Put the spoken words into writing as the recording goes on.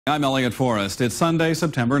I'm Elliot Forrest. It's Sunday,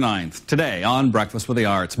 September 9th. Today on Breakfast with the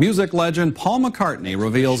Arts, music legend Paul McCartney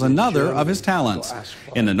reveals another of his talents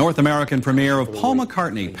in the North American premiere of Paul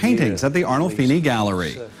McCartney Paintings at the Arnolfini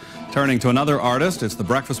Gallery. Turning to another artist, it's the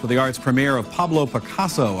Breakfast with the Arts premiere of Pablo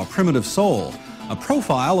Picasso, A Primitive Soul, a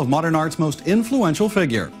profile of modern art's most influential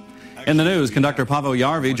figure. In the news, conductor Paavo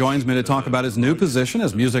Järvi joins me to talk about his new position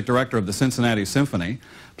as music director of the Cincinnati Symphony.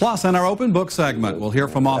 Plus, in our open book segment, we'll hear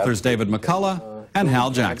from authors David McCullough and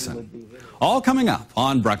Hal Jackson. All coming up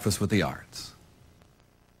on Breakfast with the Arts.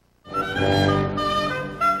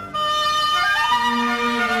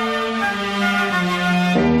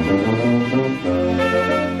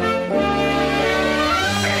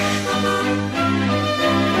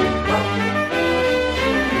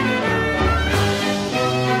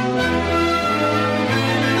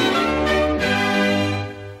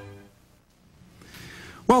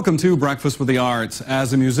 Welcome to Breakfast with the Arts.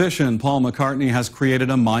 As a musician, Paul McCartney has created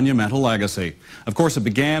a monumental legacy. Of course, it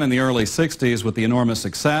began in the early 60s with the enormous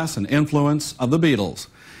success and influence of the Beatles.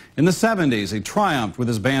 In the 70s, he triumphed with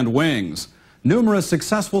his band Wings. Numerous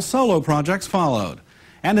successful solo projects followed.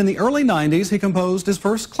 And in the early 90s, he composed his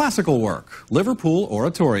first classical work, Liverpool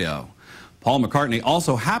Oratorio. Paul McCartney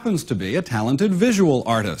also happens to be a talented visual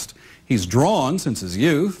artist. He's drawn since his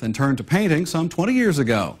youth and turned to painting some 20 years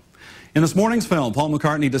ago. In this morning's film, Paul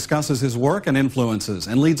McCartney discusses his work and influences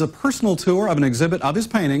and leads a personal tour of an exhibit of his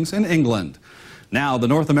paintings in England. Now, the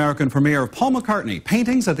North American premiere of Paul McCartney,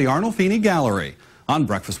 Paintings at the Arnolfini Gallery, on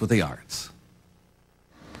Breakfast with the Arts.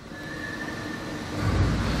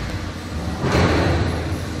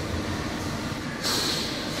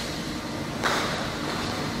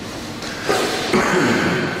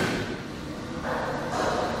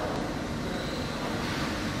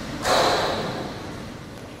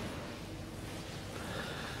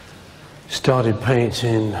 Started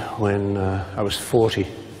painting when I was 40.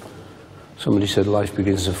 Somebody said life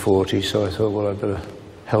begins at 40, so I thought, well, I'd better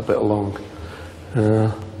help it along.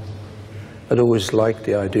 I'd always liked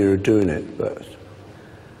the idea of doing it, but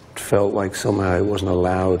it felt like somehow it wasn't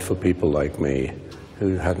allowed for people like me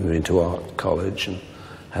who hadn't been to art college and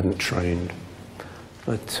hadn't trained.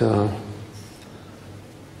 But in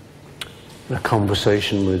a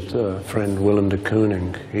conversation with a friend, Willem de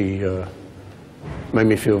Kooning, he made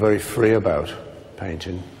me feel very free about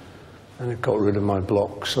painting, and it got rid of my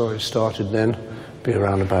block. So I started then, be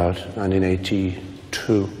around about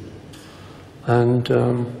 1982, and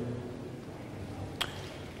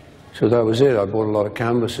so that was it. I bought a lot of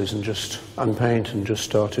canvases and just unpainted and just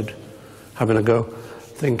started having a go,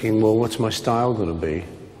 thinking, well, what's my style going to be?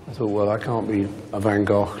 I thought, well, I can't be a Van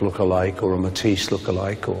Gogh look-alike or a Matisse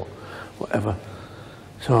look-alike or whatever,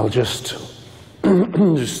 so I'll just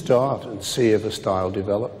start and see if a style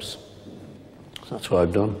develops. So that's what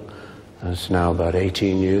I've done. And it's now about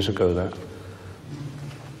 18 years ago that.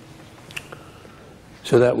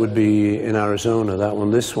 So that would be in Arizona, that one.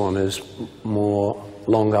 This one is more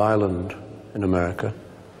Long Island in America.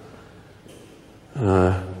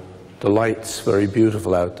 The light's very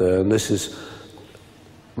beautiful out there, and this is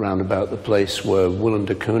round about the place where Willem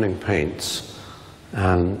de Kooning paints.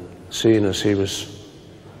 And seeing as he was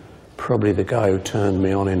probably the guy who turned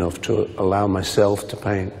me on enough to allow myself to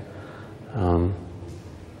paint.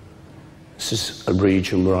 This is a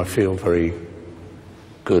region where I feel very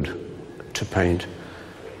good to paint,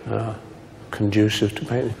 conducive to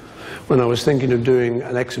painting. When I was thinking of doing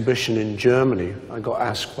an exhibition in Germany, I got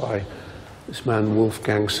asked by this man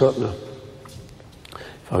Wolfgang Suttner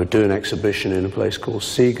if I would do an exhibition in a place called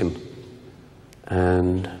Siegen.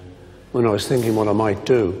 And when I was thinking what I might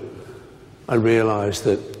do, I realized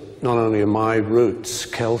that not only are my roots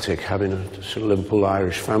Celtic, having a sort of Liverpool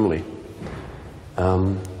Irish family,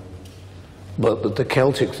 but that the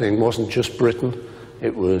Celtic thing wasn't just Britain,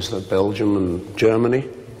 it was Belgium and Germany.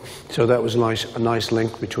 So that was a nice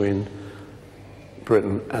link between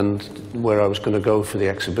Britain and where I was going to go for the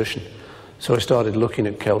exhibition. So I started looking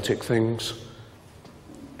at Celtic things.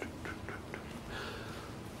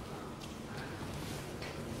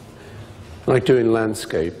 I like doing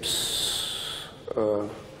landscapes,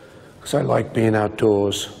 because I like being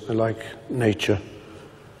outdoors, I like nature.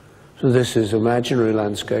 So this is imaginary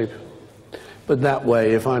landscape, but that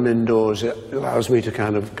way, if I'm indoors, it allows me to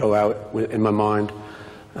kind of go out in my mind.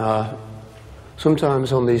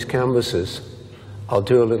 Sometimes on these canvases, I'll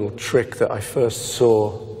do a little trick that I first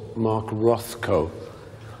saw Mark Rothko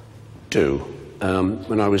do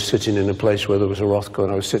when I was sitting in a place where there was a Rothko,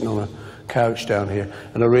 and I was sitting on a couch down here,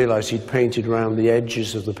 and I realized he'd painted around the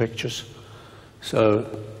edges of the pictures. So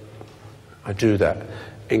I do that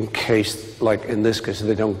in case, like in this case,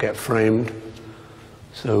 they don't get framed.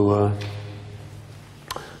 So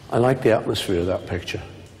I like the atmosphere of that picture.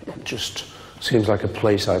 It just seems like a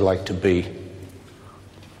place I'd like to be.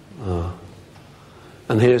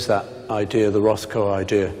 And here's that idea, the Rothko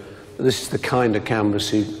idea. This is the kind of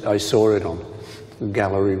canvas I saw it on, the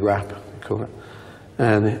gallery wrap, they call it.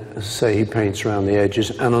 And as I say, he paints around the edges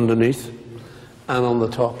and underneath and on the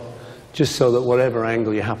top, just so that whatever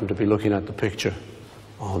angle you happen to be looking at the picture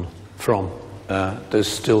from, there's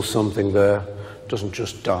still something there. It doesn't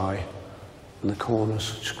just die in the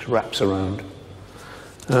corners, it just wraps around.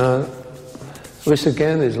 This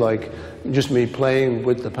again is like just me playing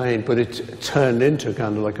with the paint, but it turned into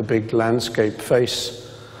kind of like a big landscape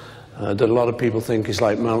face that a lot of people think is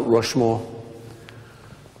like Mount Rushmore.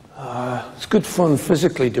 It's good fun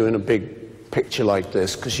physically doing a big picture like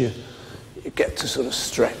this, because you get to sort of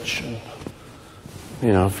stretch and,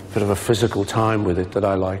 you know, a bit of a physical time with it that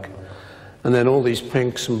I like. And then all these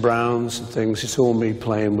pinks and browns and things, it's all me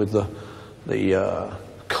playing with the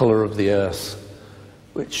colour of the earth,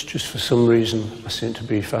 which just for some reason I seem to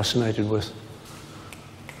be fascinated with.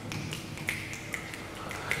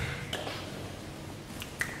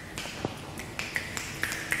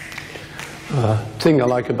 The thing I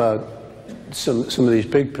like about some of these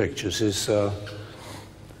big pictures is I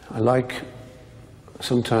like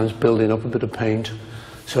sometimes building up a bit of paint.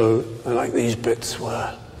 So I like these bits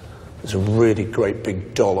where there's a really great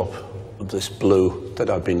big dollop of this blue that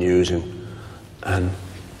I've been using, and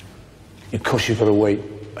of course you've got to wait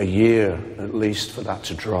a year at least for that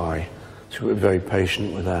to dry, so we're very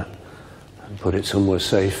patient with that and put it somewhere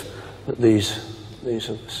safe. But these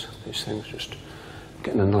things just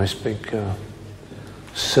getting a nice big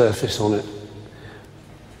surface on it.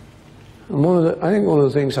 And I think one of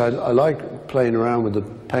the things I like playing around with the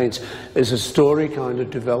paints is a story kind of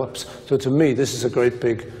develops. So to me, this is a great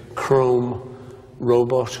big chrome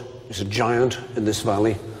robot. It's a giant in this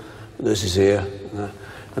valley. This is here.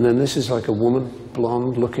 And then this is like a woman,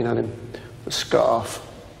 blonde, looking at him. A scarf,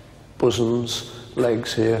 bosoms,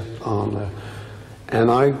 legs here, arm there. And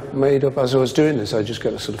I made up, as I was doing this, I just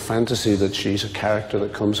got a sort of fantasy that she's a character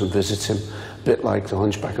that comes and visits him, a bit like the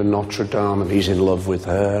Hunchback of Notre Dame, and he's in love with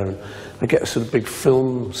her. And I get a sort of big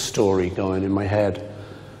film story going in my head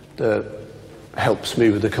that helps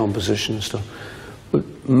me with the composition and stuff. But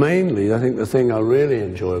mainly, I think the thing I really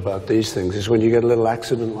enjoy about these things is when you get a little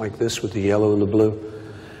accident like this with the yellow and the blue.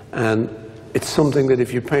 And it's something that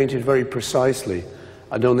if you paint it very precisely,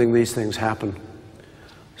 I don't think these things happen.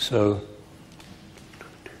 So,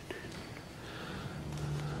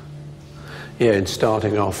 yeah, in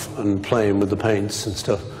starting off and playing with the paints and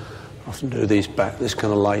stuff, I often do this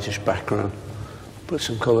kind of lightish background, put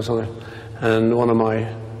some colours on it. And one of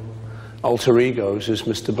my alter egos is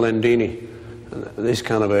Mr. Blendini. And this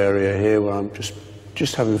kind of area here where I'm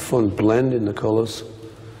just having fun blending the colours,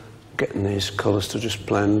 getting these colours to just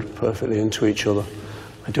blend perfectly into each other.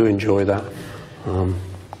 I do enjoy that.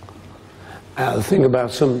 The thing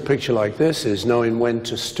about some picture like this is knowing when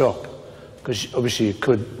to stop, because obviously you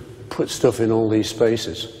could put stuff in all these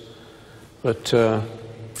spaces, but I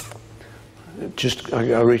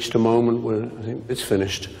reached a moment where I think it's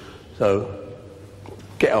finished, so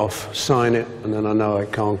get off, sign it, and then I know I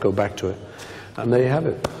can't go back to it. And there you have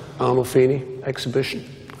it, Arnolfini exhibition,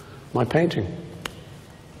 my painting.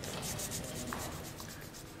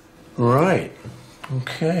 Right,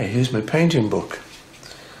 okay, here's my painting book.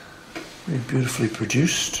 Very beautifully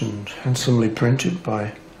produced and handsomely printed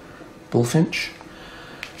by Bullfinch.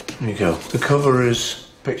 There you go. The cover is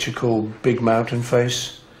a picture called Big Mountain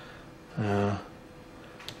Face.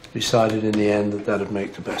 Decided in the end that would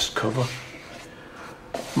make the best cover.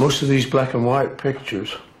 Most of these black and white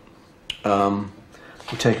pictures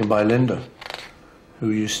were taken by Linda,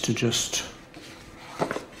 who used to just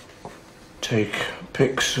take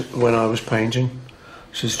pics when I was painting.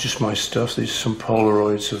 This is just my stuff. These are some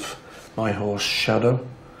Polaroids of my horse Shadow.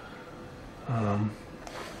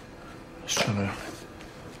 Just trying to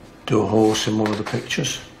do a horse in one of the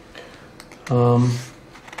pictures.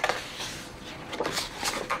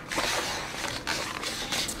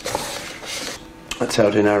 That's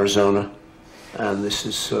out in Arizona, and this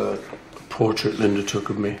is a portrait Linda took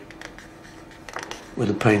of me with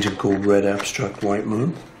a painting called Red Abstract White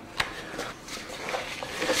Moon.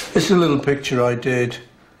 This is a little picture I did.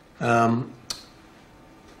 I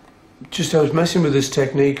was messing with this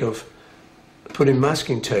technique of putting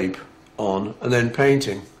masking tape on and then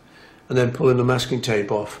painting, and then pulling the masking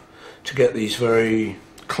tape off to get these very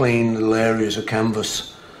clean little areas of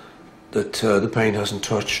canvas that the paint hasn't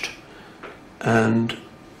touched. And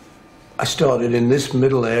I started in this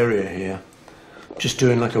middle area here, just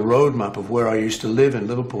doing like a road map of where I used to live in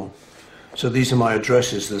Liverpool. So these are my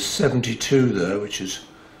addresses. There's 72 there, which is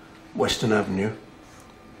Western Avenue.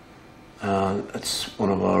 It's one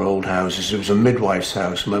of our old houses. It was a midwife's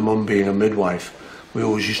house. My mum being a midwife, we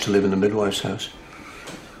always used to live in the midwife's house.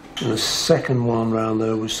 And the second one round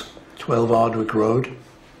there was 12 Ardwick Road.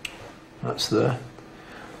 That's there.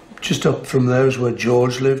 Just up from there is where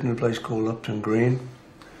George lived, in a place called Upton Green.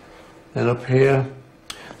 Then up here,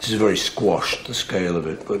 this is very squashed, the scale of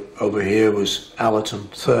it, but over here was Allerton,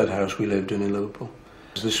 third house we lived in Liverpool.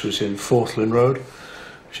 This was in Forthland Road,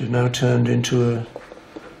 which has now turned into a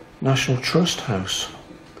National Trust house.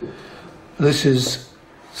 This is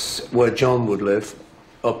where John would live,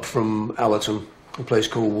 up from Allerton, a place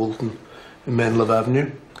called Woolton in Menlove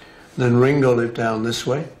Avenue. Then Ringo lived down this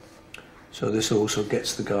way, so this also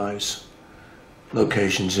gets the guys'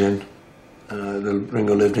 locations in.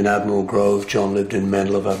 Ringo lived in Admiral Grove, John lived in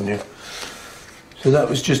Menlove Avenue. So that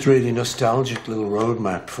was just really a nostalgic little road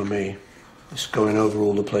map for me, just going over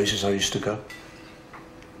all the places I used to go.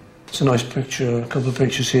 It's a nice picture, a couple of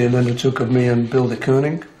pictures here Linda took of me and Bill de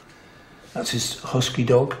Kooning. That's his husky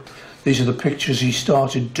dog. These are the pictures he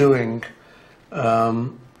started doing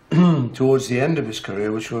towards the end of his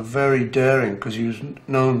career, which were very daring because he was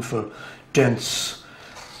known for dense,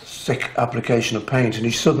 thick application of paint, and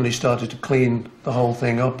he suddenly started to clean the whole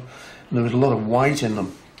thing up, and there was a lot of white in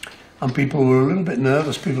them, and people were a little bit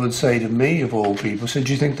nervous. People would say to me, of all people, said,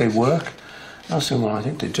 "Do you think they work?" I said, "Well, I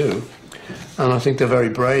think they do, and I think they're very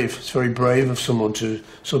brave. It's very brave of someone to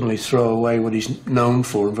suddenly throw away what he's known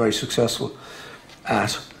for and very successful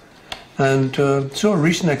at." And saw a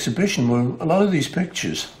recent exhibition where a lot of these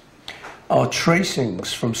pictures are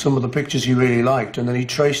tracings from some of the pictures he really liked, and then he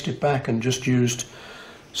traced it back and just used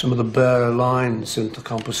some of the bare lines in the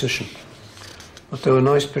composition. But they were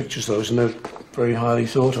nice pictures, those, and they're very highly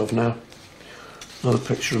thought of now. Another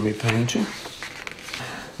picture of me painting.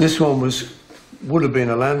 This one would have been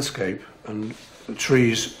a landscape, and the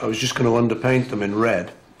trees, I was just going to underpaint them in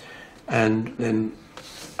red. And then,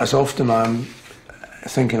 as often I'm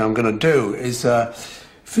thinking I'm going to do, is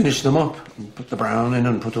finish them up, and put the brown in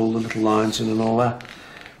and put all the little lines in and all that.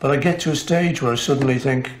 But I get to a stage where I suddenly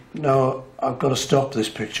think, no, I've got to stop this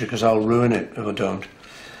picture because I'll ruin it if I don't.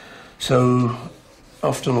 So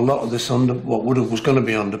often a lot of this what was going to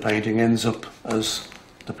be underpainting ends up as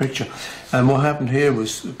the picture. And what happened here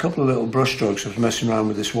was a couple of little brush strokes. I was messing around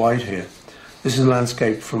with this white here. This is a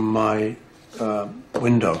landscape from my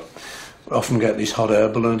window. I often get these hot air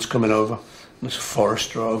balloons coming over. There's a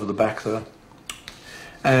forest right over the back there.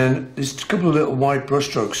 And these couple of little white brush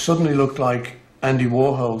strokes suddenly looked like Andy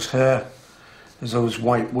Warhol's hair. There's those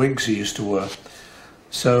white wigs he used to wear.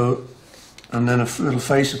 So, and then a little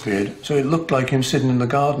face appeared. So it looked like him sitting in the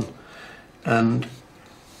garden. And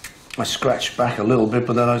I scratched back a little bit,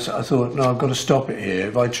 but then I thought, no, I've got to stop it here.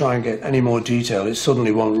 If I try and get any more detail, it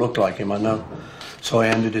suddenly won't look like him, I know. So I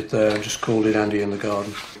ended it there and just called it Andy in the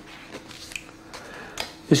Garden.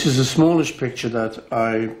 This is a smallish picture that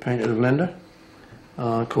I painted of Linda,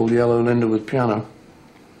 called Yellow Linda with Piano.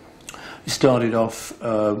 It started off,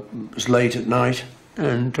 it was late at night,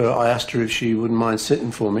 and I asked her if she wouldn't mind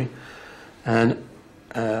sitting for me, and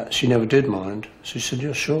she never did mind. So she said,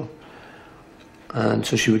 yeah, sure. And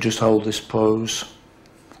so she would just hold this pose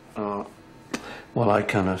while I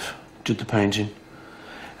kind of did the painting.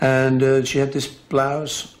 And she had this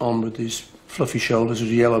blouse on with these fluffy shoulders, it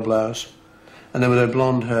was a yellow blouse, and then with her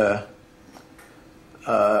blonde hair,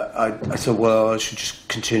 I thought, well, I should just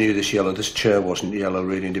continue this yellow. This chair wasn't yellow,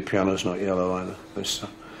 really, and the piano's not yellow either.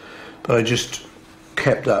 But I just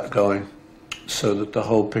kept that going, so that the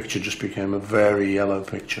whole picture just became a very yellow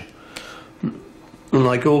picture. And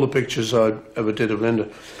like all the pictures I ever did of Linda,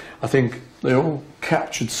 I think they all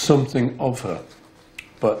captured something of her,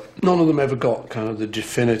 but none of them ever got kind of the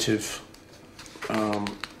definitive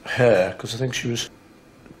hair, because I think she was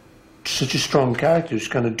such a strong character. It's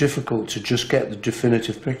kind of difficult to just get the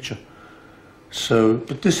definitive picture. So,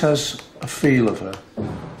 but this has a feel of her,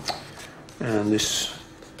 and this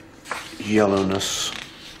yellowness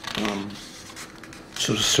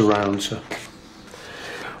sort of surrounds her.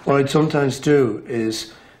 What I'd sometimes do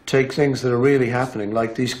is take things that are really happening,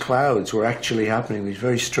 like these clouds were actually happening, these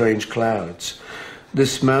very strange clouds.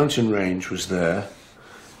 This mountain range was there,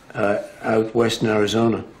 out west in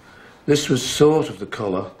Arizona. This was sort of the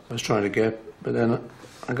colour I was trying to get, but then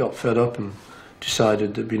I got fed up and decided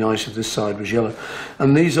it'd be nice if this side was yellow.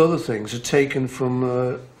 And these other things are taken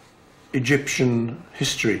from Egyptian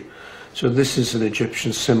history. So this is an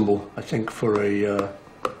Egyptian symbol, I think, for a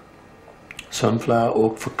sunflower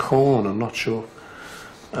or for corn, I'm not sure.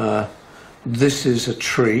 This is a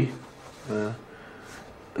tree, and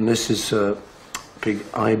this is a big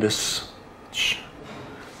ibis.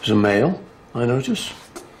 There's a male, I notice.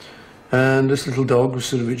 And this little dog was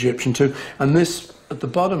sort of Egyptian too. And this, at the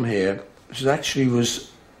bottom here, which actually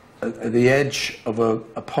was at the edge of a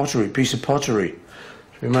piece of pottery.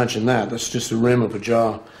 If you imagine that, that's just the rim of a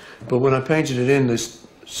jar. But when I painted it in this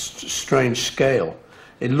strange scale,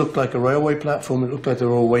 it looked like a railway platform. It looked like they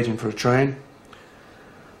were all waiting for a train.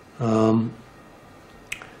 And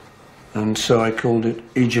so I called it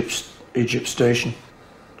Egypt Station.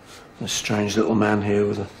 This strange little man here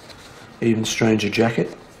with an even stranger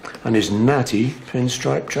jacket and his natty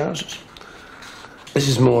pinstripe trousers. This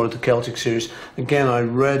is more of the Celtic series. Again, I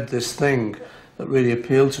read this thing that really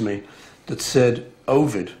appealed to me that said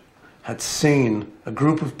Ovid had seen a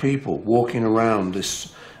group of people walking around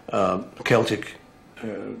this Celtic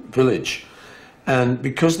village, and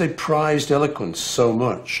because they prized eloquence so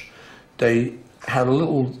much, they had a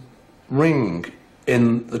little ring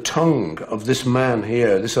in the tongue of this man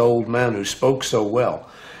here, this old man who spoke so well,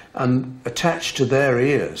 and attached to their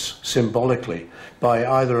ears symbolically by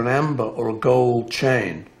either an amber or a gold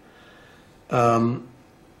chain was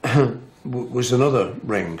another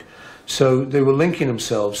ring. So they were linking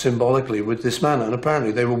themselves symbolically with this man, and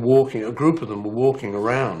apparently they were walking, a group of them were walking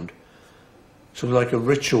around, sort of like a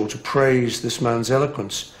ritual to praise this man's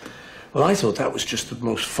eloquence. Well, I thought that was just the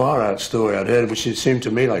most far-out story I'd heard, which it seemed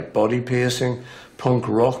to me like body-piercing, punk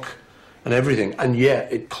rock, and everything, and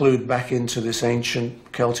yet it clued back into this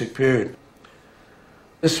ancient Celtic period.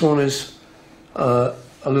 This one is a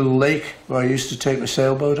little lake where I used to take my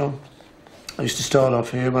sailboat on. I used to start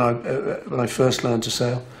off here when I first learned to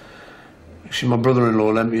sail. Actually, my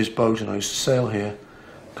brother-in-law lent me his boat, and I used to sail here,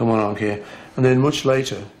 come along here. And then much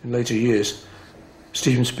later, in later years,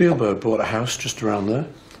 Steven Spielberg bought a house just around there.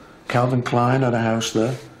 Calvin Klein had a house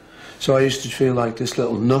there. So I used to feel like this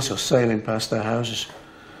little nutter sailing past their houses.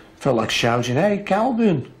 Felt like shouting, "Hey,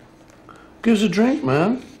 Calvin, give us a drink,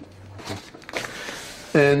 man."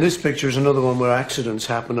 And this picture is another one where accidents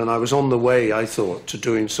happen, and I was on the way, I thought, to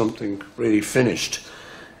doing something really finished,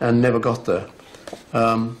 and never got there.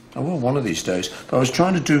 I will one of these days. But I was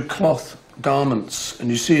trying to do cloth garments, and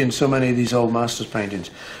you see in so many of these old masters paintings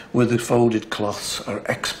where the folded cloths are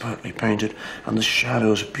expertly painted and the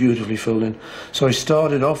shadows are beautifully filled in. So I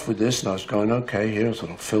started off with this, and I was going, okay, here, so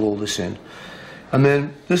I'll fill all this in. And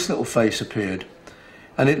then this little face appeared,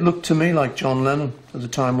 and it looked to me like John Lennon at the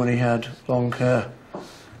time when he had long hair.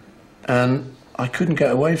 And I couldn't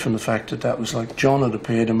get away from the fact that that was like John had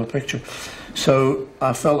appeared in my picture. So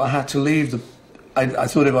I felt I had to leave the... I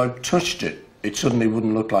thought if I touched it, it suddenly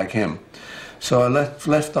wouldn't look like him. So I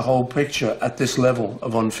left the whole picture at this level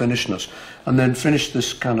of unfinishedness, and then finished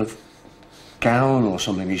this kind of gown or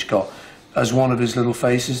something he's got as one of his little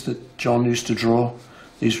faces that John used to draw,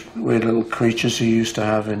 these weird little creatures he used to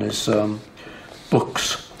have in his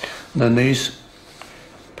books. And then these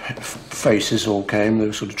faces all came. They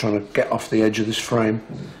were sort of trying to get off the edge of this frame.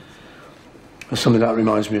 And something that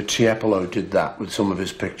reminds me of Tiepolo did that with some of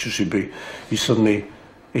his pictures. He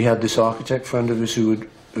had this architect friend of his who would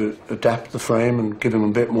adapt the frame and give him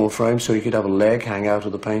a bit more frame so he could have a leg hang out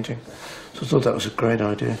of the painting. So I thought that was a great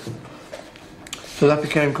idea. So that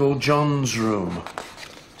became called John's Room.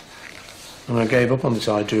 And I gave up on this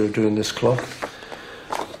idea of doing this cloth.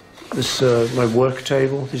 This, my work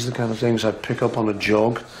table, these are the kind of things I'd pick up on a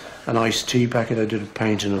jog. An iced tea packet, I did a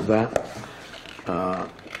painting of that.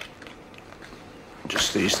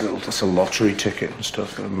 Just these little, that's a lottery ticket and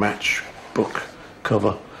stuff, a matchbook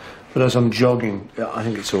cover. But as I'm jogging, I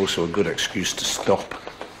think it's also a good excuse to stop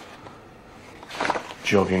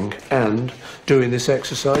jogging and doing this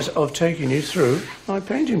exercise of taking you through my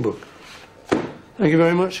painting book. Thank you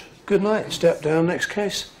very much. Good night. Step down, next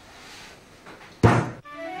case.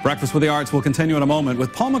 Breakfast with the Arts will continue in a moment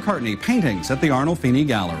with Paul McCartney paintings at the Arnolfini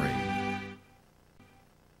Gallery.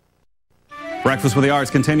 Breakfast with the Arts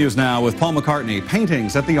continues now with Paul McCartney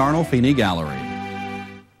paintings at the Arnolfini Gallery.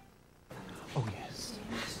 Oh, yes.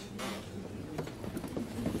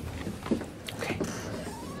 Okay.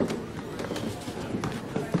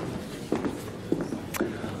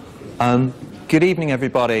 Good evening,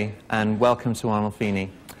 everybody, and welcome to Arnolfini.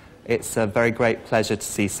 It's a very great pleasure to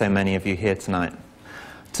see so many of you here tonight.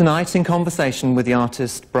 Tonight, in conversation with the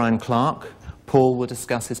artist Brian Clark, Paul will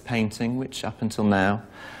discuss his painting, which up until now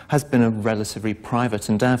has been a relatively private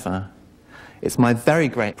endeavour. It's my very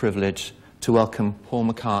great privilege to welcome Paul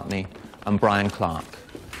McCartney and Brian Clark.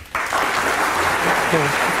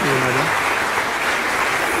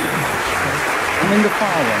 I'm in the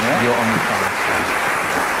far one, yeah? You're on the far.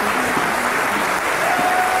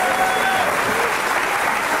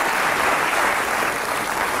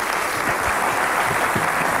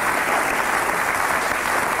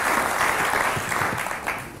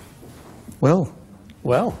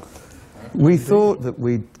 Well, We thought that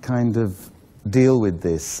we'd kind of deal with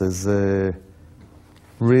this as a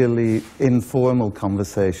really informal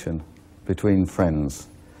conversation between friends,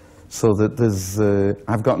 so that there's,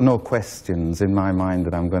 I've got no questions in my mind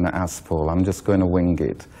that I'm going to ask Paul. I'm just going to wing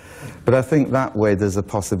it. But I think that way there's a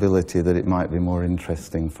possibility that it might be more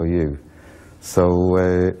interesting for you.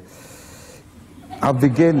 So I'll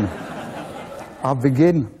begin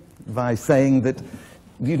by saying that,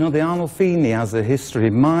 you know, the Arnolfini has a history,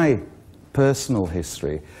 my personal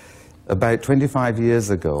history. About 25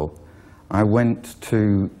 years ago, I went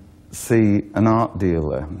to see an art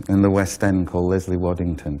dealer in the West End called Leslie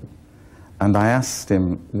Waddington. And I asked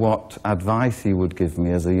him what advice he would give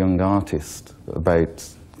me as a young artist about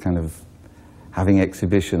kind of having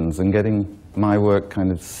exhibitions and getting my work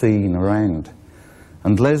kind of seen around.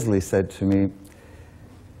 And Leslie said to me,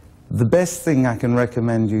 the best thing I can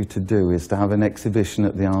recommend you to do is to have an exhibition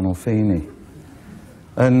at the Arnolfini.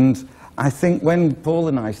 And I think when Paul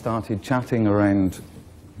and I started chatting around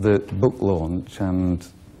the book launch and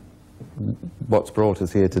what's brought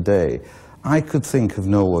us here today, I could think of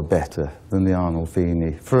nowhere better than the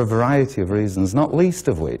Arnolfini for a variety of reasons, not least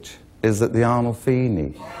of which is that the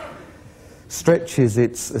Arnolfini stretches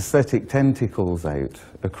its aesthetic tentacles out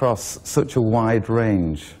across such a wide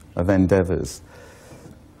range of endeavours.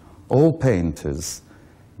 All painters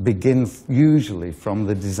begin usually from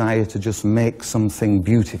the desire to just make something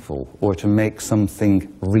beautiful, or to make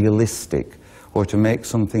something realistic, or to make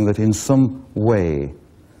something that in some way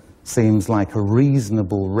seems like a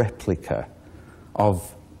reasonable replica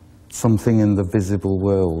of something in the visible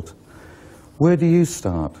world. Where do you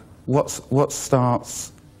start? What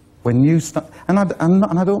starts when you start? And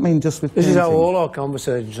I don't mean just with painting. This is how all our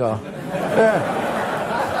conversations are. Yeah.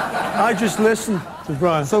 I just listen to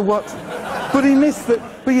Brian. So what? But he missed it.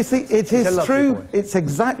 But you see, it is true. It's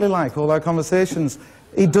exactly like all our conversations.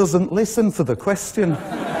 He doesn't listen for the question.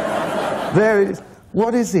 There it is.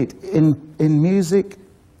 What is it in music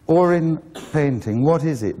or in painting? What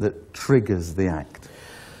is it that triggers the act?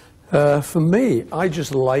 For me, I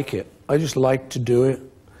just like it. I just like to do it.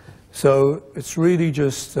 So it's really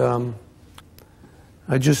just, I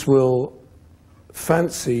just will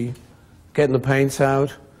fancy getting the paints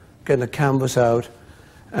out, getting the canvas out,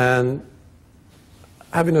 and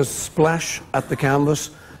having a splash at the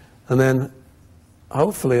canvas, and then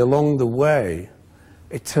hopefully along the way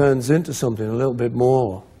it turns into something a little bit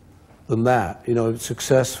more than that. You know, if it's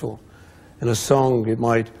successful. In a song,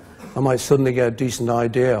 I might suddenly get a decent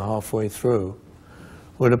idea halfway through.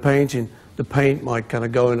 Or in a painting, the paint might kind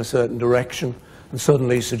of go in a certain direction and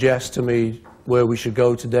suddenly suggest to me where we should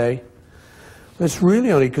go today. It's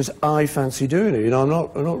really only because I fancy doing it. You know, I'm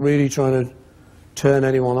not really trying to turn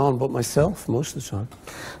anyone on but myself most of the time.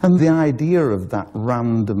 And the idea of that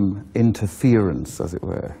random interference, as it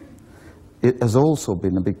were, it has also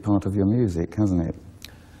been a big part of your music, hasn't it?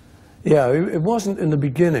 Yeah, it wasn't in the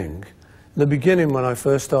beginning. In the beginning, when I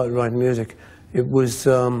first started writing music, it was,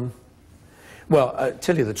 well, I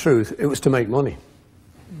tell you the truth, it was to make money.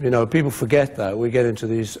 You know, people forget that. We get into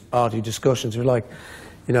these arty discussions. We're like,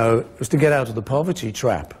 you know, it was to get out of the poverty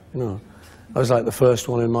trap. You know, I was like the first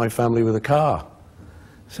one in my family with a car.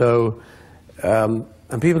 So, and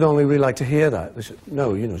people don't really like to hear that. They say,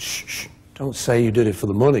 no, you know, shh, don't say you did it for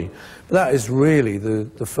the money. But that is really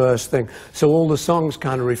the first thing. So all the songs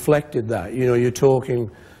kind of reflected that. You know, you're talking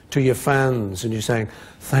to your fans and you're saying,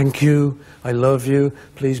 thank you, I love you,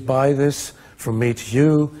 please buy this from me to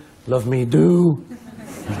you, love me do,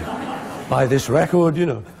 buy this record, you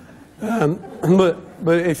know.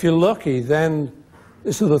 But if you're lucky, then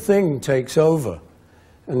this sort of thing takes over.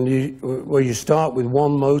 And where you start with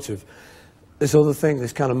one motive, this other thing,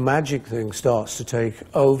 this kind of magic thing starts to take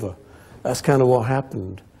over. That's kind of what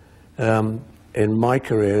happened in my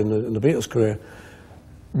career, in the Beatles' career,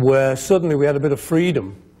 where suddenly we had a bit of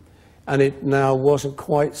freedom, and it now wasn't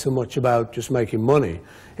quite so much about just making money.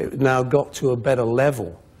 It now got to a better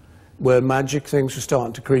level, where magic things were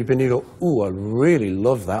starting to creep in. You go, ooh, I really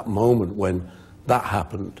love that moment when that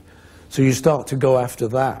happened. So you start to go after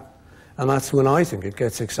that. And that's when I think it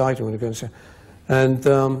gets exciting, when you're going to say. And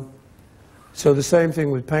so the same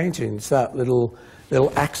thing with painting. It's that little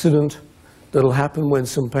accident that'll happen when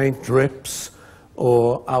some paint drips,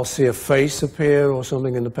 or I'll see a face appear or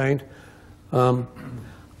something in the paint. And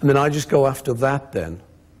then I just go after that then,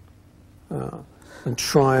 and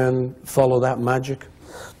try and follow that magic.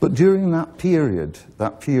 But during that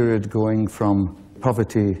period going from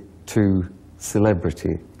poverty to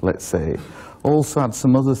celebrity, let's say, also had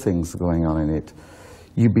some other things going on in it.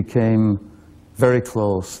 You became very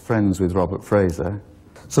close friends with Robert Fraser.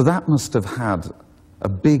 So that must have had a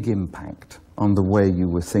big impact on the way you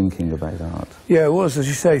were thinking about art? Yeah, it was, as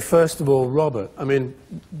you say. First of all, Robert, I mean,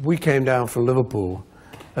 we came down from Liverpool,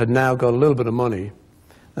 had now got a little bit of money,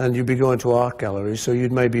 and you'd be going to art galleries, so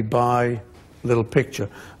you'd maybe buy a little picture.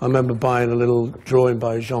 I remember buying a little drawing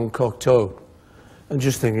by Jean Cocteau, and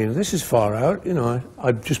just thinking, this is far out, you know,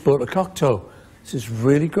 I just bought a Cocteau. This is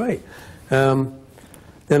really great.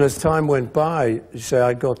 Then as time went by, you say,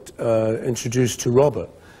 I got introduced to Robert,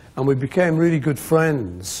 and we became really good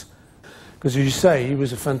friends. Because as you say, he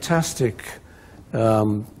was a fantastic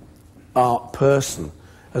art person,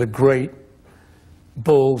 had a great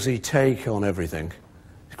ballsy take on everything.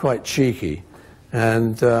 He's quite cheeky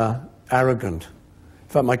and arrogant. In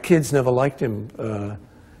fact, my kids never liked him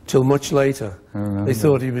till much later. They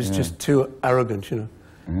thought he was just too arrogant, you know.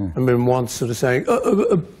 I remember once sort of saying,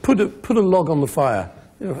 put a log on the fire.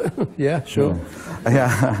 You know, yeah, sure.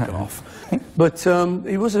 Yeah. Off. But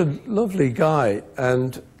he was a lovely guy,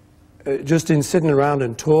 and just in sitting around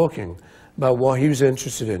and talking about what he was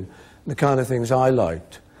interested in, the kind of things I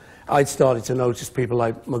liked, I'd started to notice people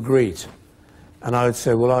like Magritte, and I would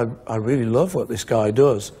say, well, I really love what this guy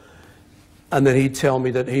does. And then he'd tell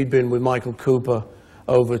me that he'd been with Michael Cooper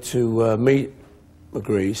over to meet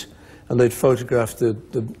Magritte, and they'd photographed the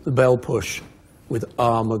bell push with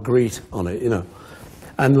R. Magritte on it, you know.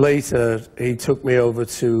 And later, he took me over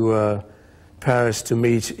to Paris to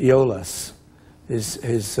meet Eolas,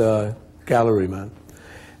 his gallery man.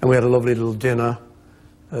 And we had a lovely little dinner,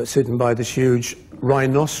 sitting by this huge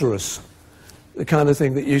rhinoceros, the kind of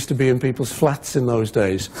thing that used to be in people's flats in those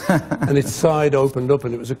days. And its side opened up,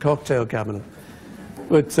 and it was a cocktail cabinet.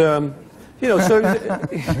 But, you know, so,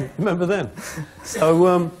 remember then?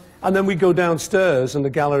 So, and then we'd go downstairs, and the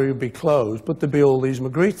gallery would be closed, but there'd be all these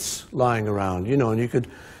Magrittes lying around, you know, and you could,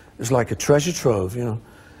 it was like a treasure trove, you know.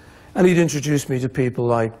 And he'd introduce me to people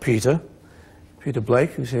like Peter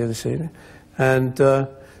Blake, who's here this evening. And so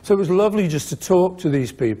it was lovely just to talk to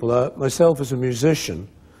these people, myself as a musician,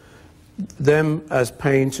 them as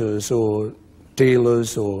painters or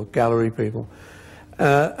dealers or gallery people.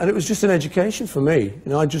 And it was just an education for me. You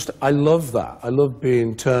know, I love that. I love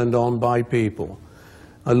being turned on by people.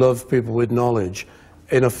 I love people with knowledge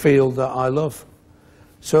in a field that I love.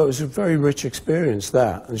 So it was a very rich experience,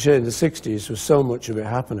 that. And in the 60s was so much of it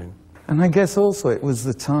happening. And I guess also it was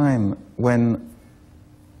the time when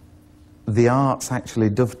the arts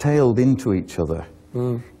actually dovetailed into each other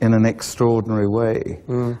in an extraordinary way.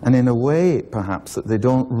 And in a way, perhaps, that they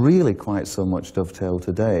don't really quite so much dovetail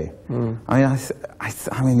today. I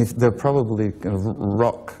mean, if there are probably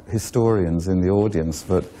rock historians in the audience,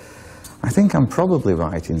 but I think I'm probably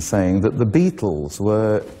right in saying that the Beatles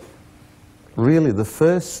were really the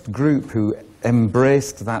first group who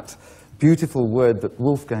embraced that beautiful word that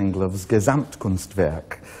Wolfgang loves,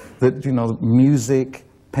 Gesamtkunstwerk, that, you know, music,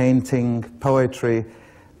 painting, poetry,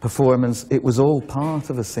 performance, it was all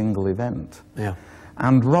part of a single event. Yeah.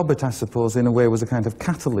 And Robert, I suppose, in a way, was a kind of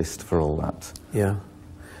catalyst for all that. Yeah,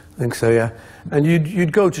 I think so, yeah. And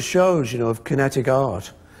you'd go to shows, you know, of kinetic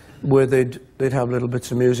art, where they'd have little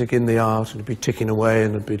bits of music in the art, and it'd be ticking away,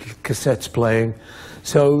 and there'd be cassettes playing.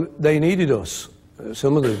 So they needed us.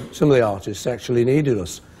 Some of the artists actually needed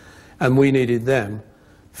us, and we needed them.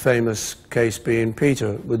 Famous case being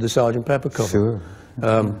Peter with the Sgt. Pepper cover.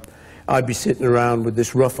 Sure. I'd be sitting around with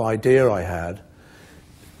this rough idea I had,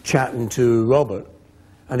 chatting to Robert,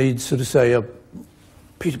 and he'd sort of say,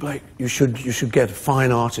 Peter Blake, you should get a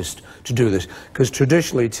fine artist to do this, because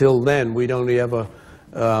traditionally till then we'd only ever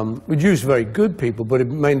we'd use very good people, but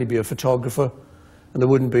it'd mainly be a photographer, and there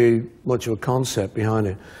wouldn't be much of a concept behind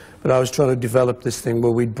it. But I was trying to develop this thing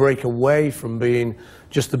where we'd break away from being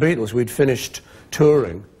just the Beatles. We'd finished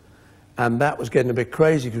touring, and that was getting a bit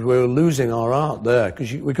crazy because we were losing our art there,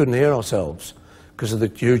 because we couldn't hear ourselves because of the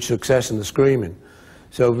huge success and the screaming.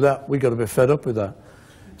 So that we got a bit fed up with that.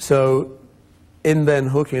 So in then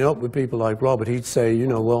hooking up with people like Robert, he'd say, you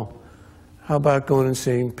know, well, how about going and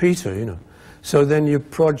seeing Peter, you know? So then your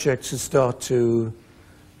projects would start to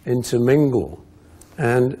intermingle.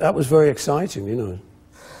 And that was very exciting, you know,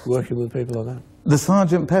 working with people like that. The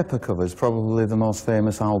Sgt. Pepper cover is probably the most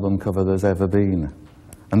famous album cover there's ever been.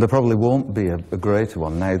 And there probably won't be a greater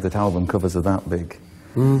one now that album covers are that big.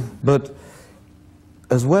 But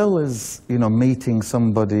as well as, you know, meeting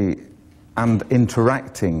somebody and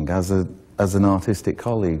interacting as an artistic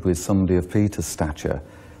colleague with somebody of Peter's stature,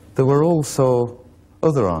 there were also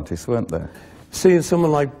other artists, weren't there? Seeing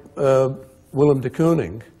someone like Willem de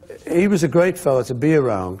Kooning, he was a great fellow to be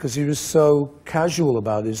around because he was so casual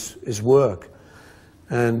about his work.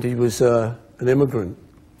 And he was an immigrant,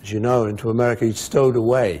 as you know, into America. He'd stowed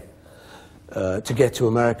away to get to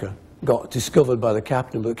America. got discovered by the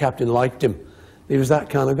captain, but the captain liked him. He was that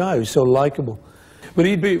kind of guy. He was so likable. But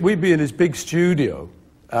we'd be in his big studio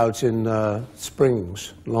out in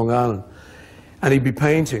Springs, Long Island, and he'd be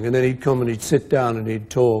painting, and then he'd come and he'd sit down and he'd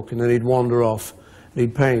talk, and then he'd wander off and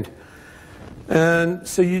he'd paint. And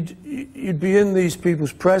so you'd be in these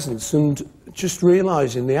people's presence and just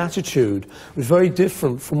realizing the attitude was very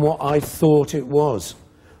different from what I thought it was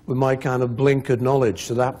with my kind of blinkered knowledge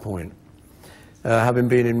to that point. Having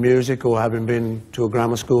been in music or having been to a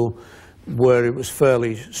grammar school where it was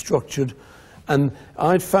fairly structured. And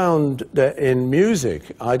I'd found that in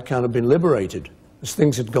music, I'd kind of been liberated. As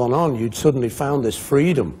things had gone on, you'd suddenly found this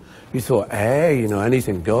freedom. You thought, hey, you know,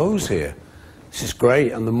 anything goes here. This is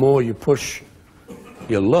great. And the more you push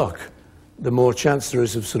your luck, the more chance there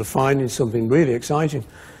is of sort of finding something really exciting.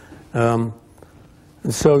 And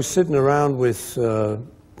so sitting around with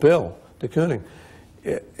Bill de Kooning,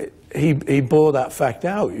 he bore that fact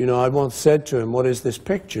out. You know, I once said to him, what is this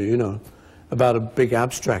picture, you know, about a big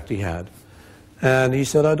abstract he had. And he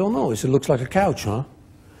said, I don't know. He said, it looks like a couch, huh?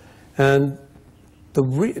 And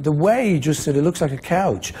the way he just said, it looks like a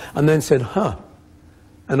couch, and then said, huh,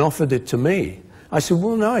 and offered it to me. I said,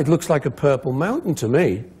 well, no, it looks like a purple mountain to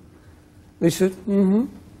me. And he said,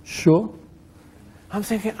 sure. I'm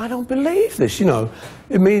thinking, I don't believe this, you know.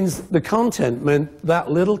 It means the content meant that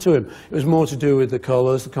little to him. It was more to do with the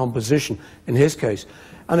colors, the composition, in his case.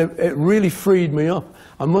 And it really freed me up.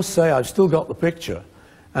 I must say, I've still got the picture.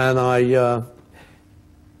 And I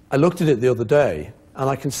looked at it the other day, and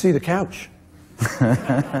I can see the couch.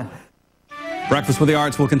 Breakfast with the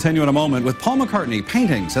Arts will continue in a moment with Paul McCartney,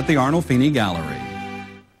 paintings at the Arnolfini Gallery.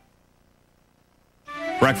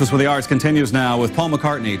 Breakfast with the Arts continues now with Paul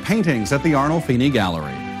McCartney, paintings at the Arnolfini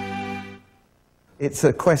Gallery. It's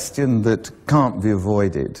a question that can't be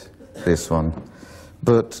avoided, this one,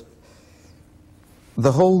 but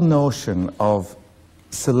the whole notion of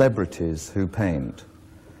celebrities who paint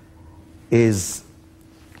is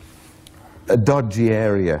a dodgy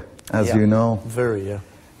area, as you know. Very, yeah.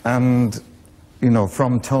 And, you know,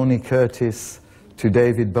 from Tony Curtis to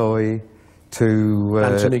David Bowie to...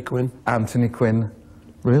 Anthony Quinn. Anthony Quinn.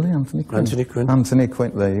 Really, Anthony Quinn? Anthony Quinn. Anthony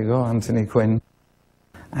Quinn, there you go, Anthony Quinn.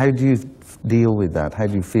 How do you deal with that? How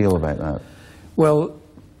do you feel about that? Well,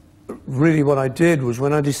 really what I did was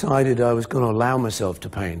when I decided I was going to allow myself to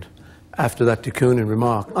paint, after that de Kooning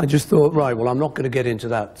remark, I just thought, right, well, I'm not going to get into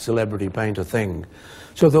that celebrity painter thing.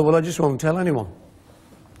 So I thought, well, I just won't tell anyone.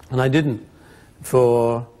 And I didn't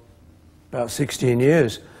for about 16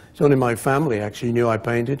 years. It's only my family actually knew I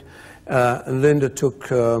painted. And Linda took,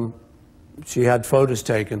 she had photos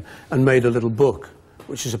taken and made a little book,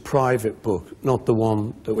 which is a private book, not the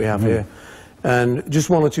one that we have here. And just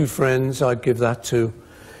one or two friends I'd give that to.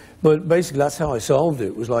 But basically that's how I solved it.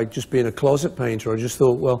 It was like just being a closet painter. I just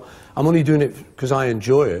thought, well, I'm only doing it because I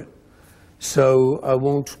enjoy it, so I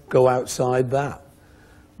won't go outside that.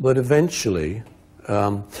 But eventually,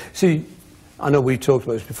 see, I know we talked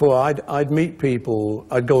about this before, I'd meet people,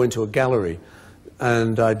 I'd go into a gallery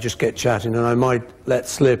and I'd just get chatting and I might let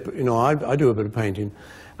slip, you know, I do a bit of painting,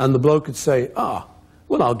 and the bloke would say,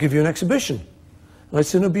 well, I'll give you an exhibition. And I'd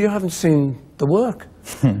say, no, but you haven't seen the work.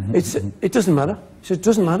 It doesn't matter. He said, it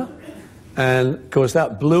doesn't matter. And of course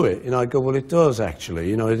that blew it, you know. I'd go, well, it does actually,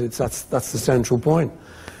 you know, that's the central point.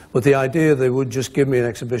 But the idea they would just give me an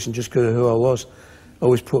exhibition just because of who I was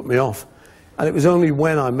always put me off. And it was only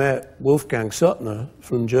when I met Wolfgang Suttner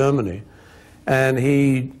from Germany, and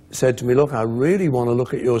he said to me, look, I really want to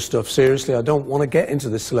look at your stuff seriously. I don't want to get into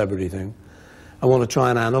this celebrity thing. I want to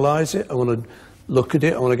try and analyze it. I want to look at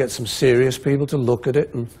it. I want to get some serious people to look at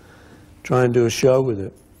it and try and do a show with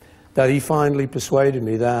it. That he finally persuaded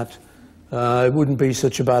me that it wouldn't be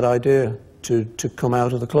such a bad idea to come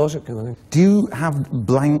out of the closet kind of thing. Do you have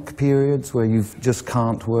blank periods where you just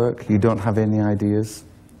can't work? You don't have any ideas?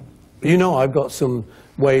 You know, I've got some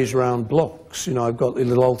ways around blocks. You know, I've got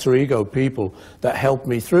little alter ego people that help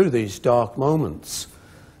me through these dark moments.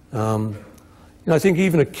 You know, I think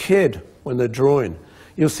even a kid, when they're drawing,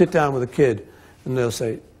 you'll sit down with a kid and they'll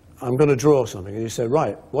say, I'm going to draw something. And you say,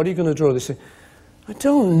 right, what are you going to draw? They say, I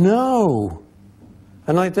don't know.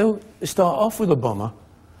 And they'll start off with a bummer.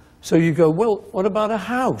 So you go, well, what about a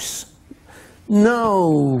house?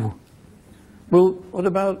 No. Well, what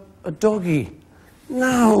about a doggy?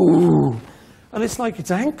 No. And it's like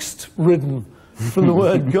it's angst-ridden from the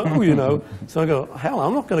word go, you know. So I go, hell,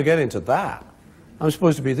 I'm not going to get into that. I'm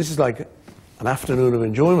supposed to be, this is like an afternoon of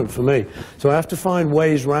enjoyment for me. So I have to find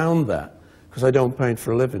ways around that, because I don't paint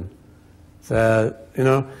for a living. You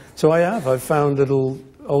know, so I've found little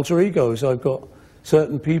alter egos. I've got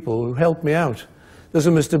certain people who help me out. There's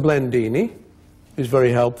a Mr. Blendini, who's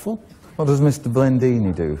very helpful. What does Mr.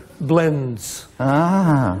 Blendini do? Blends.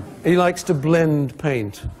 Ah. He likes to blend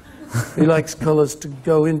paint. He likes colours to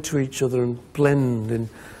go into each other and blend. And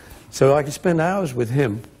so I can spend hours with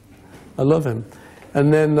him. I love him.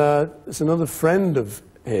 And then there's another friend of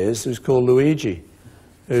his who's called Luigi,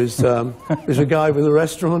 who's a guy with a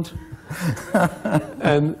restaurant.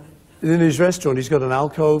 And in his restaurant, he's got an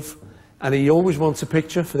alcove, and he always wants a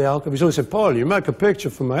picture for the alcove. He's always saying, Paul, you make a picture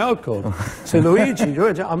for my alcove. So Luigi,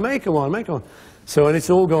 I'll make one, I'll make one. So, and it's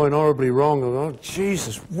all going horribly wrong. I'm going, oh,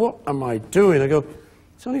 Jesus, what am I doing? I go,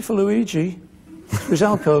 it's only for Luigi, it's for his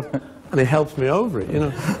alcove. And he helps me over it, you know.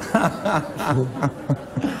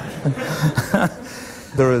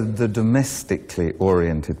 There are the domestically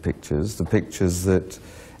oriented pictures, the pictures that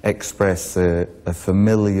express a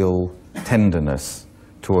familial tenderness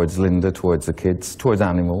towards Linda, towards the kids, towards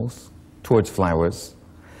animals, towards flowers.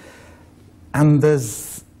 And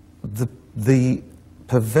there's the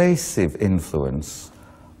pervasive influence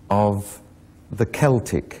of the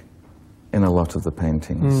Celtic in a lot of the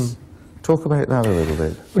paintings. Talk about that a little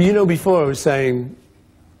bit. Well, you know, before I was saying,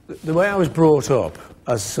 the way I was brought up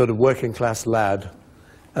as a sort of working class lad,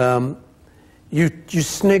 you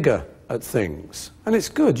snigger at things. And it's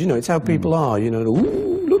good, you know, it's how people are, you know.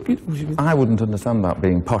 Ooh, look. I wouldn't understand that,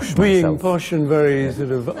 being posh Being myself. posh and very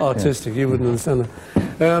sort of artistic, you wouldn't understand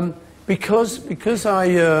that. Because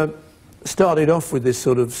I started off with this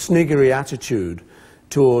sort of sniggery attitude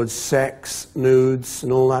towards sex, nudes,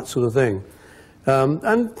 and all that sort of thing.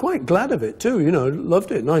 And quite glad of it too, you know,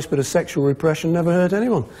 loved it. Nice bit of sexual repression, never hurt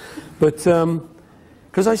anyone. But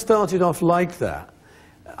because I started off like that,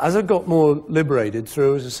 as I got more liberated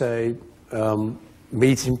through, as I say,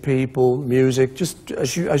 meeting people, music, just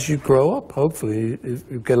as you grow up, hopefully,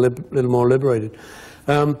 you get a little more liberated.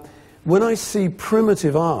 When I see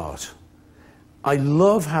primitive art, I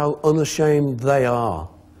love how unashamed they are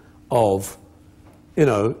of, you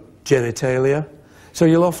know, genitalia. So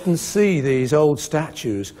you'll often see these old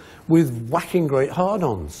statues with whacking great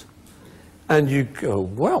hard-ons. And you go,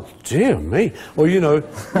 well, dear me. Or, you know,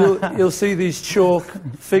 you'll see these chalk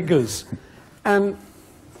figures. And,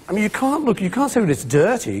 I mean, you can't say that it's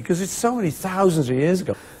dirty, because it's so many thousands of years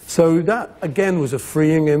ago. So that, again, was a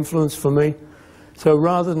freeing influence for me. So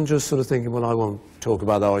rather than just sort of thinking, well, I won't talk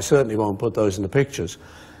about that, I certainly won't put those in the pictures.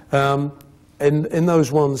 In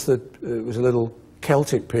those ones that it was a little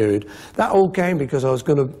Celtic period, that all came because I was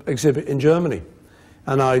going to exhibit in Germany.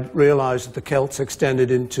 And I realised that the Celts extended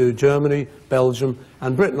into Germany, Belgium,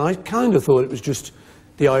 and Britain. I kind of thought it was just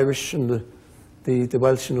the Irish and the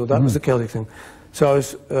Welsh, you know, that was the Celtic thing. So I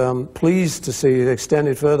was pleased to see it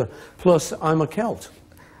extended further. Plus, I'm a Celt.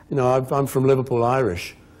 You know, I'm from Liverpool,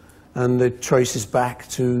 Irish, and it traces back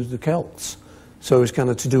to the Celts. So it's kind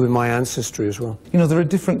of to do with my ancestry as well. You know, there are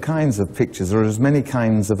different kinds of pictures. There are as many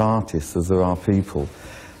kinds of artists as there are people.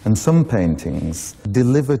 And some paintings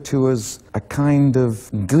deliver to us a kind of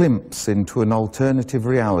glimpse into an alternative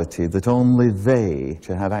reality that only they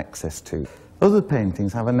had access to. Other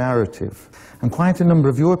paintings have a narrative. And quite a number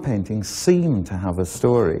of your paintings seem to have a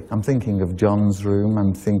story. I'm thinking of John's Room,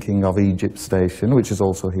 I'm thinking of Egypt Station, which is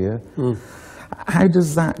also here. How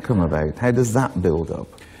does that come about? How does that build up?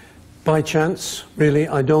 By chance, really.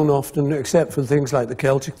 I don't often, except for things like the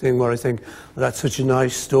Celtic thing where I think, well, that's such a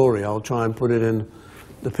nice story, I'll try and put it in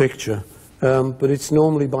the picture. But it's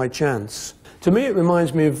normally by chance. To me, it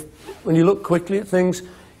reminds me of, when you look quickly at things,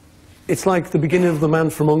 it's like the beginning of The Man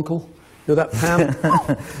from U.N.C.L.E., you know, that Pam?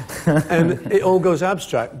 And it all goes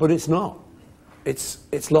abstract, but it's not.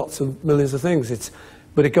 It's lots of millions of things.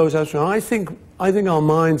 But it goes abstract. I think our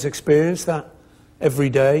minds experience that every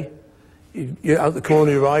day. You're out the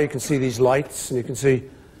corner of your eye, you can see these lights, and you can see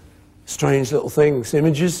strange little things,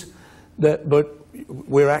 images, but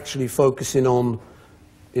we're actually focusing on,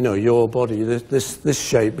 you know, your body, this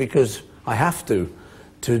shape, because I have to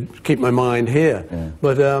keep my mind here. Yeah.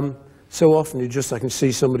 But so often I can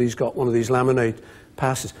see somebody's got one of these laminate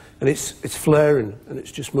passes, and it's flaring, and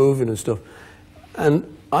it's just moving and stuff. And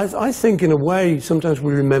I think, in a way, sometimes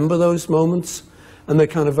we remember those moments, and they're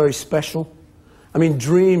kind of very special. I mean,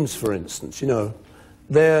 dreams, for instance, you know,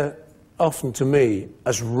 they're often, to me,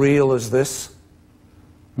 as real as this.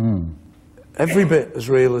 Every bit as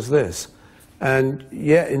real as this. And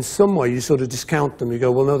yet, in some way, you sort of discount them. You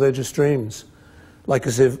go, well, no, they're just dreams. Like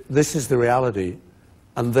as if this is the reality,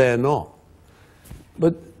 and they're not.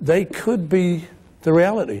 But they could be the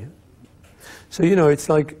reality. So, you know, it's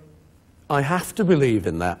like, I have to believe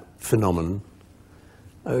in that phenomenon,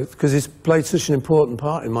 because it's played such an important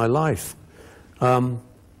part in my life. You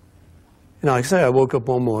know, like I say, I woke up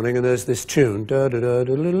one morning and there's this tune,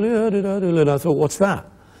 and I thought, what's that?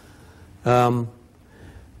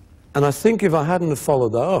 And I think if I hadn't have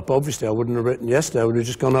followed that up, obviously I wouldn't have written Yesterday. I would have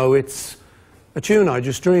just gone, oh, it's a tune I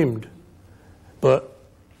just dreamed. But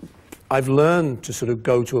I've learned to sort of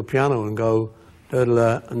go to a piano and go,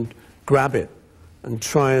 da-da-da, and grab it and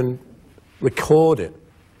try and record it.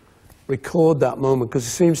 Record that moment, because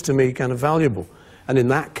it seems to me kind of valuable. And in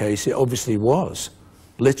that case, it obviously was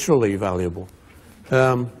literally valuable.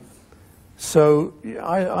 So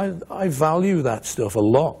I value that stuff a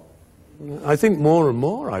lot. I think more and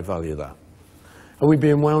more I value that. Are we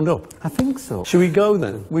being wound up? I think so. Should we go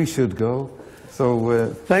then? We should go.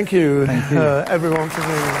 So thank you, everyone, for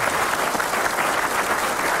being here.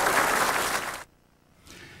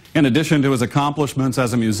 In addition to his accomplishments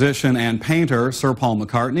as a musician and painter, Sir Paul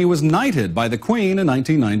McCartney was knighted by the Queen in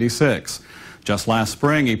 1996. Just last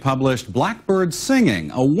spring, he published Blackbird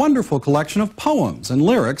Singing, a wonderful collection of poems and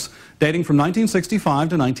lyrics dating from 1965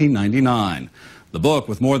 to 1999. The book,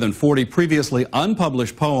 with more than 40 previously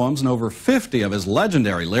unpublished poems and over 50 of his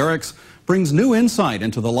legendary lyrics, brings new insight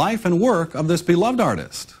into the life and work of this beloved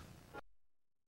artist.